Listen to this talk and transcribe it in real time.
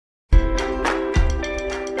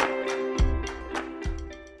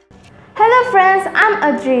Hello friends, I'm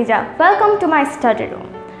Adrija. Welcome to my study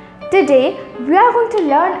room. Today we are going to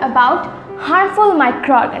learn about harmful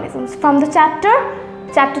microorganisms from the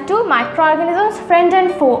chapter 2 Microorganisms Friend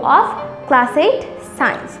and Foe of Class 8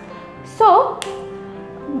 Science. So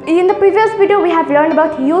in the previous video we have learned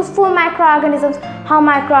about useful microorganisms, how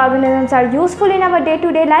microorganisms are useful in our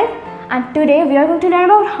day-to-day life, and today we are going to learn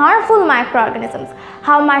about harmful microorganisms,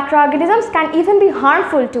 how microorganisms can even be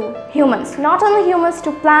harmful to humans, not only humans,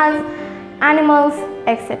 to plants, animals,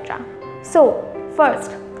 etc. So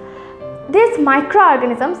first, these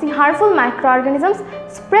microorganisms, the harmful microorganisms,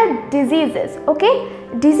 spread diseases,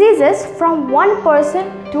 diseases from one person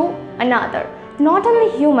to another. Not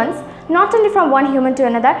only humans, not only from one human to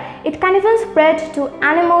another, it can even spread to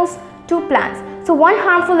animals, to plants. So one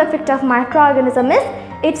harmful effect of microorganism is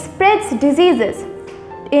it spreads diseases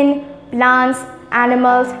in plants,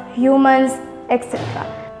 animals, humans, etc.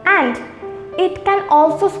 And it can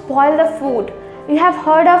also spoil the food. You have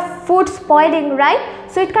heard of food spoiling, right?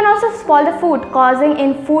 So it can also spoil the food, causing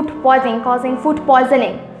food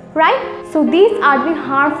poisoning, right? So these are the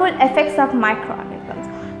harmful effects of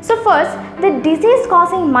microorganisms. So first, the disease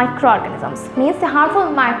causing microorganisms means the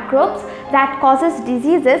harmful microbes that causes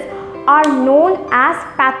diseases are known as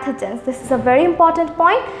pathogens. This is a very important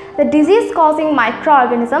point. The disease causing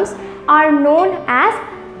microorganisms are known as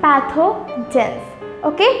pathogens,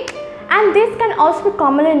 okay? And this can also be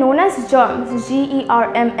commonly known as germs,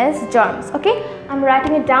 G-E-R-M-S, germs, okay? I'm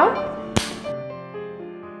writing it down.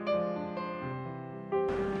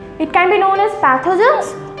 It can be known as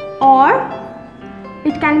pathogens or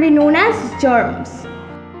it can be known as germs.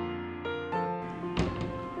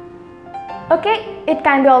 Okay, it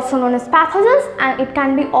can be also known as pathogens and it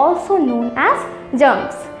can be also known as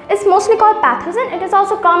germs. It's mostly called pathogen. It is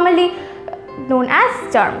also commonly known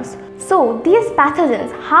as germs. So these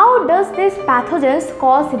pathogens, how does these pathogens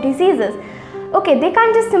cause diseases? Okay, they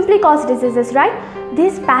can't just simply cause diseases, right?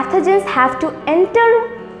 These pathogens have to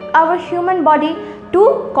enter our human body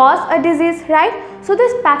to cause a disease, right? So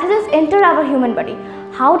these pathogens enter our human body.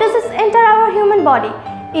 How does this enter our human body?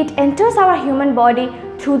 It enters our human body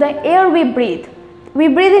through the air we breathe. We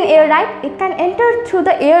breathe in air, right? It can enter through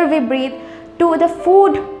the air we breathe, to the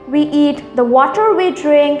food we eat, the water we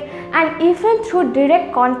drink, and even through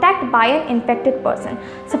direct contact by an infected person.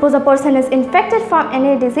 Suppose a person is infected from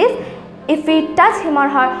any disease, if we touch him or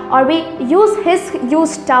her, or we use his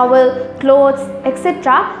used towel, clothes,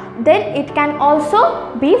 etc., then it can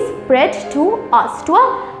also be spread to us, to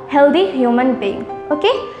a healthy human being.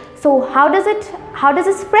 Okay? So how does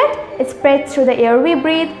it spread? It spreads through the air we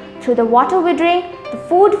breathe, through the water we drink, the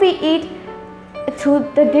food we eat, through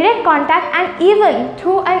the direct contact, and even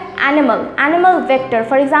through an animal vector,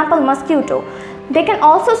 for example mosquito. They can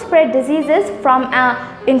also spread diseases from an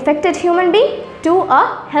infected human being to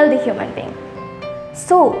a healthy human being.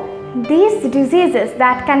 So these diseases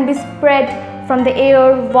that can be spread from the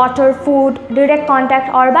air, water, food, direct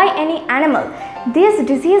contact, or by any animal, these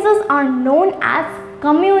diseases are known as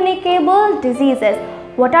communicable diseases.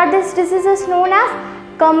 What are these diseases known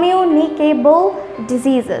as? Communicable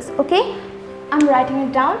diseases, okay? I'm writing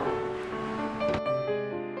it down.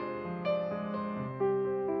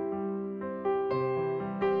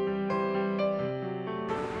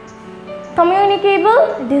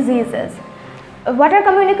 Communicable diseases. What are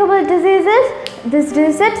communicable diseases? These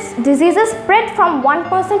diseases spread from one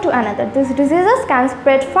person to another. These diseases can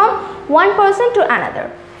spread from one person to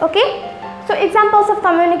another, okay? So examples of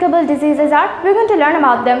communicable diseases are, we're going to learn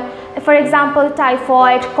about them. For example,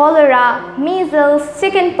 typhoid, cholera, measles,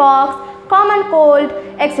 chickenpox, common cold,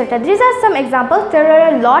 etc. These are some examples. There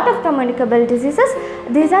are a lot of communicable diseases.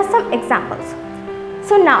 These are some examples.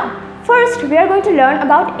 So now, first we are going to learn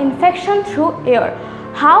about infection through air.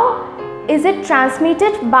 How is it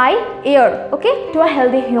transmitted by air, okay, to a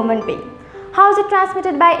healthy human being? How is it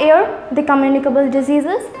transmitted by air, the communicable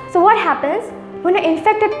diseases? So what happens when an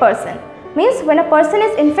infected person, means when a person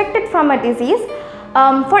is infected from a disease,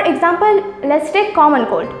 for example, let's take common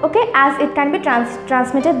cold, okay, as it can be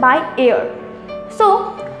transmitted by air.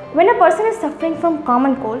 So when a person is suffering from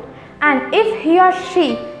common cold and if he or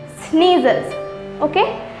she sneezes,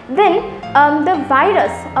 okay, then the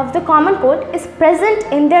virus of the common cold is present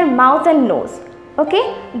in their mouth and nose,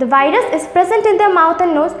 okay. The virus is present in their mouth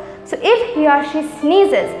and nose. So if he or she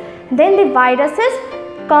sneezes, then the viruses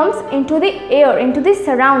comes into the air, into the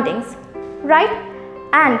surroundings, right?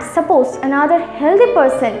 And suppose another healthy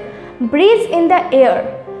person breathes in the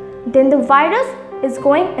air, then the virus is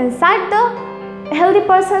going inside the healthy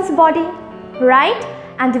person's body, right?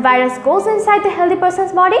 And the virus goes inside the healthy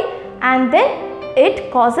person's body and then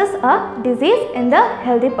it causes a disease in the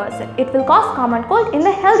healthy person. It will cause common cold in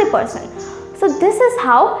the healthy person. So this is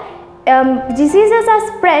how diseases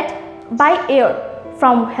are spread by air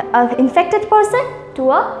from an infected person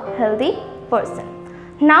to a healthy person.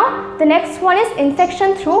 Now the next one is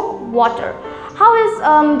infection through water. How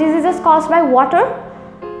is diseases caused by water?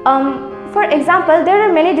 For example, there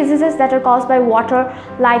are many diseases that are caused by water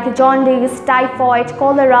like jaundice, typhoid,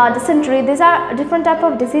 cholera, dysentery. These are different types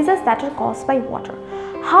of diseases that are caused by water.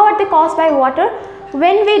 How are they caused by water?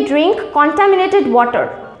 When we drink contaminated water,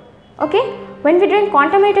 okay? When we drink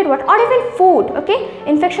contaminated water or even food, okay?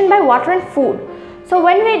 Infection by water and food. So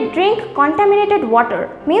when we drink contaminated water,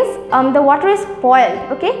 means the water is spoiled,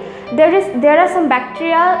 okay? There are some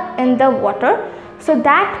bacteria in the water, so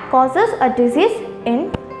that causes a disease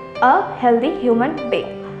in a healthy human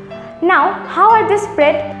being. Now, how are they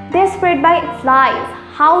spread? They are spread by flies,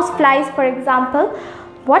 house flies for example.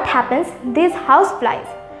 What happens? These house flies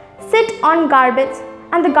sit on garbage,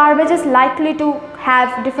 and the garbage is likely to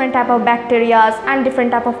have different type of bacteria and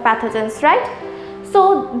different type of pathogens, right?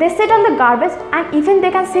 So they sit on the garbage, and even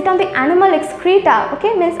they can sit on the animal excreta,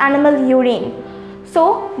 okay, means animal urine.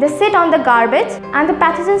 So they sit on the garbage and the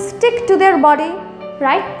pathogens stick to their body,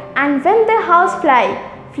 right? And when the house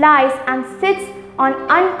flies and sits on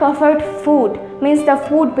uncovered food, means the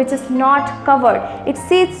food which is not covered, it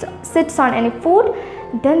sits on any food,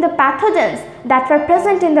 then the pathogens that were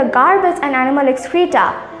present in the garbage and animal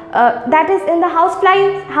excreta, that is in the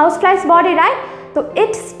housefly's body, right? So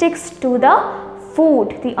it sticks to the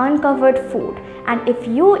food, the uncovered food, and if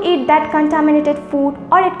you eat that contaminated food,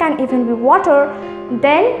 or it can even be water,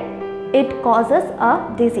 then it causes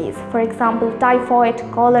a disease. For example, typhoid,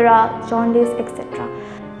 cholera, jaundice, etc.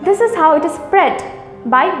 This is how it is spread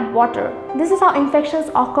by water. This is how infections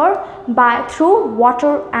occur through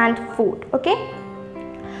water and food, okay?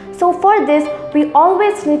 So for this, we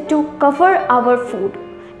always need to cover our food.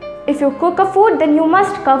 If you cook a food, then you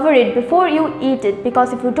must cover it before you eat it,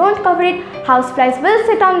 because if you don't cover it, houseflies will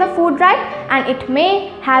sit on the food, right? And it may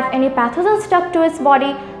have any pathogen stuck to its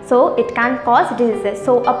body, so it can cause diseases.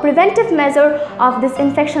 So a preventive measure of this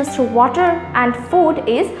infections through water and food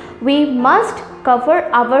is we must cover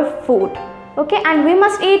our food, okay? And we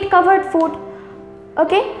must eat covered food,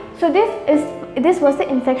 okay? So this was the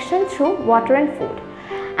infection through water and food.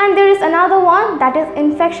 And there is another one, that is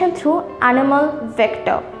infection through animal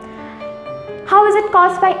vector. How is it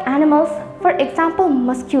caused by animals? For example,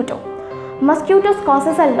 mosquito. Mosquitoes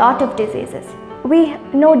causes a lot of diseases. We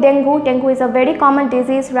know dengue. Dengue is a very common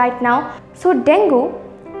disease right now. So dengue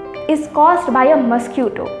is caused by a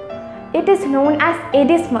mosquito. It is known as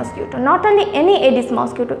Aedes mosquito. Not only any Aedes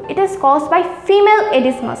mosquito, it is caused by female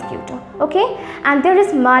Aedes mosquito, okay? And there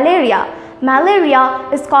is malaria. Malaria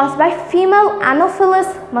is caused by female Anopheles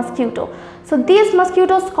mosquito. So these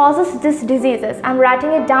mosquitoes causes these diseases. I'm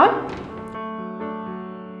writing it down.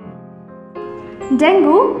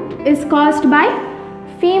 Dengue is caused by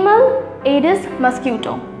female Aedes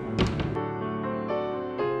mosquito.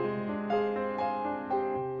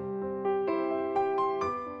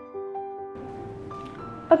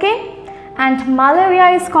 Okay, and malaria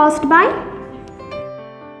is caused by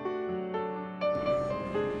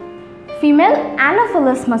female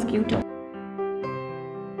Anopheles mosquito.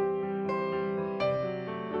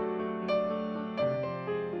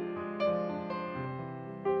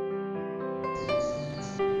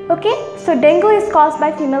 Okay, so dengue is caused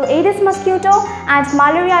by female Aedes mosquito and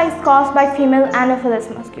malaria is caused by female Anopheles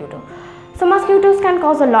mosquito. So mosquitoes can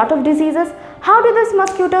cause a lot of diseases. How do these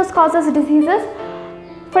mosquitoes causes diseases?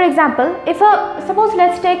 For example, suppose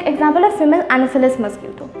let's take example of female Anopheles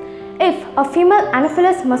mosquito. If a female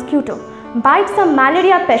Anopheles mosquito bites a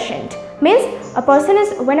malaria patient, means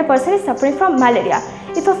when a person is suffering from malaria,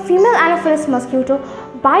 if a female Anopheles mosquito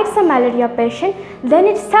bites a malaria patient, then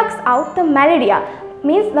it sucks out the malaria,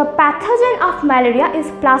 means the pathogen of malaria is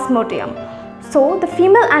Plasmodium. So the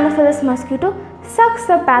female Anopheles mosquito sucks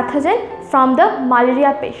the pathogen from the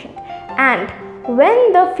malaria patient, and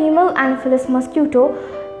when the female Anopheles mosquito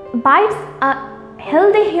bites a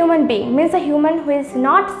healthy human being, means a human who is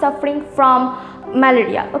not suffering from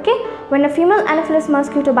malaria, okay? When a female Anopheles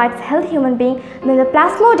mosquito bites a healthy human being, then the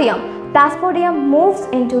Plasmodium moves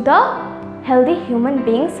into the healthy human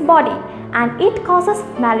being's body and it causes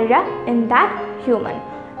malaria in that human.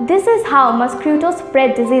 This is how mosquitoes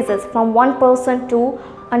spread diseases from one person to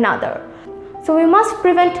another. So we must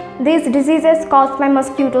prevent these diseases caused by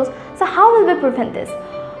mosquitoes. So how will we prevent this?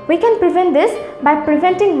 We can prevent this by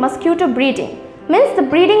preventing mosquito breeding, means the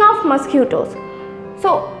breeding of mosquitoes.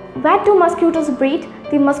 So where do mosquitoes breed?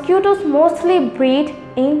 The mosquitoes mostly breed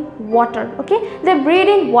in water, okay? They breed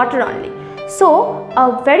in water only. So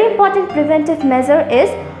a very important preventive measure is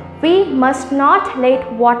we must not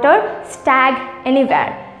let water stag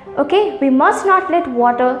anywhere. Okay, we must not let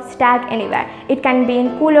water stag anywhere. It can be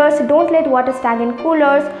in coolers, so don't let water stag in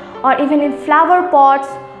coolers, or even in flower pots,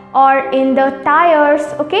 or in the tires,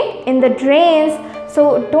 okay, in the drains.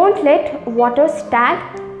 So don't let water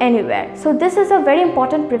stag anywhere. So this is a very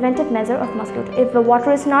important preventive measure of mosquito. If the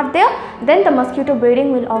water is not there, then the mosquito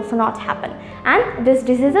breeding will also not happen and these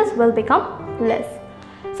diseases will become less.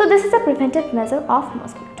 So this is a preventive measure of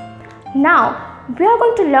mosquito. Now we are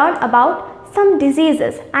going to learn about some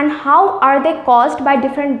diseases and how are they caused by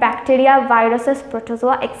different bacteria, viruses,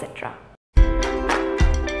 protozoa, etc.